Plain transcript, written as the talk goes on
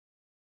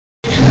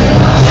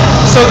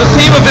So the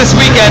theme of this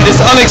weekend is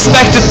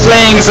Unexpected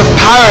Playings of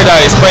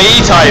Paradise by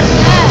E-Type.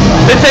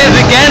 They played it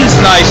again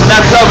tonight in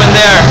that club in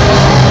there.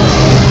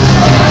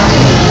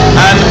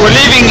 And we're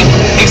leaving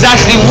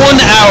exactly 1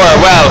 hour,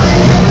 well,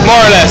 more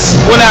or less,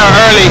 1 hour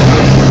early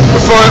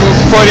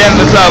before the end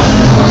of the club.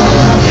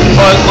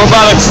 But we're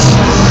bollocks.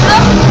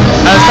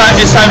 And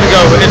it's time to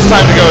go. It's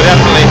time to go,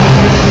 definitely.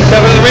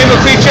 So we've got the rainbow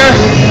creature.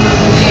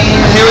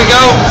 Here we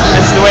go.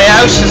 This is the way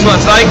out. This is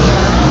what it's like.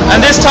 And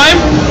this time,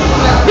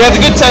 we had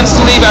the good sense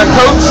to leave our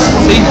coats,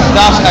 see,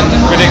 that and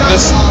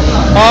ridiculous,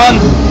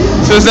 on.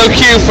 So there's no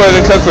queue for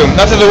the cloakroom.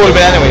 Not that there would have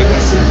been anyway,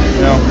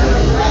 you know.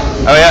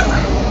 Oh yeah.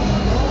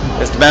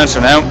 There's the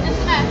bouncer now.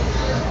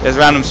 There's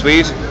Random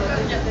Swede.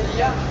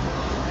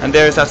 And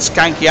there's that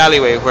skanky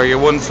alleyway where your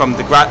one from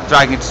the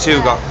Dragging It to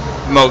 2 got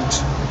mugged.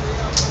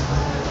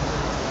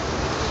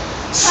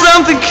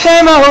 Something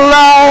came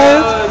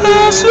alive.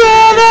 That's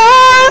when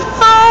I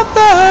thought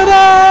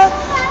that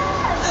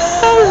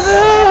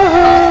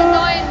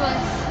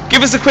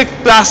Give us a quick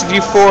blast of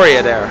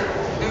Euphoria there.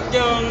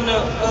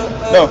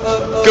 No,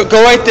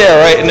 go right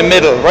there, right in the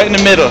middle,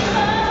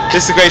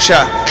 This is a great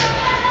shot.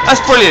 That's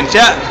brilliant,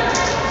 yeah.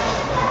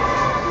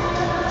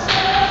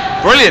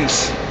 Brilliant.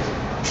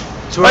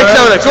 Right,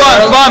 Clodagh, go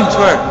on.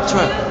 Twerk.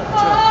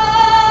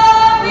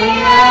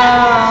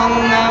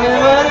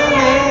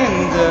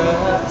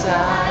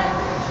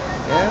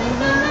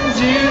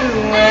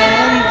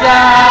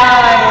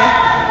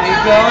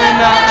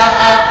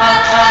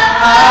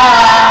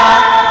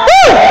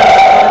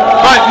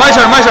 Right,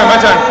 my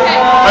turn.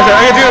 I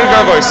can do it in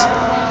girl voice.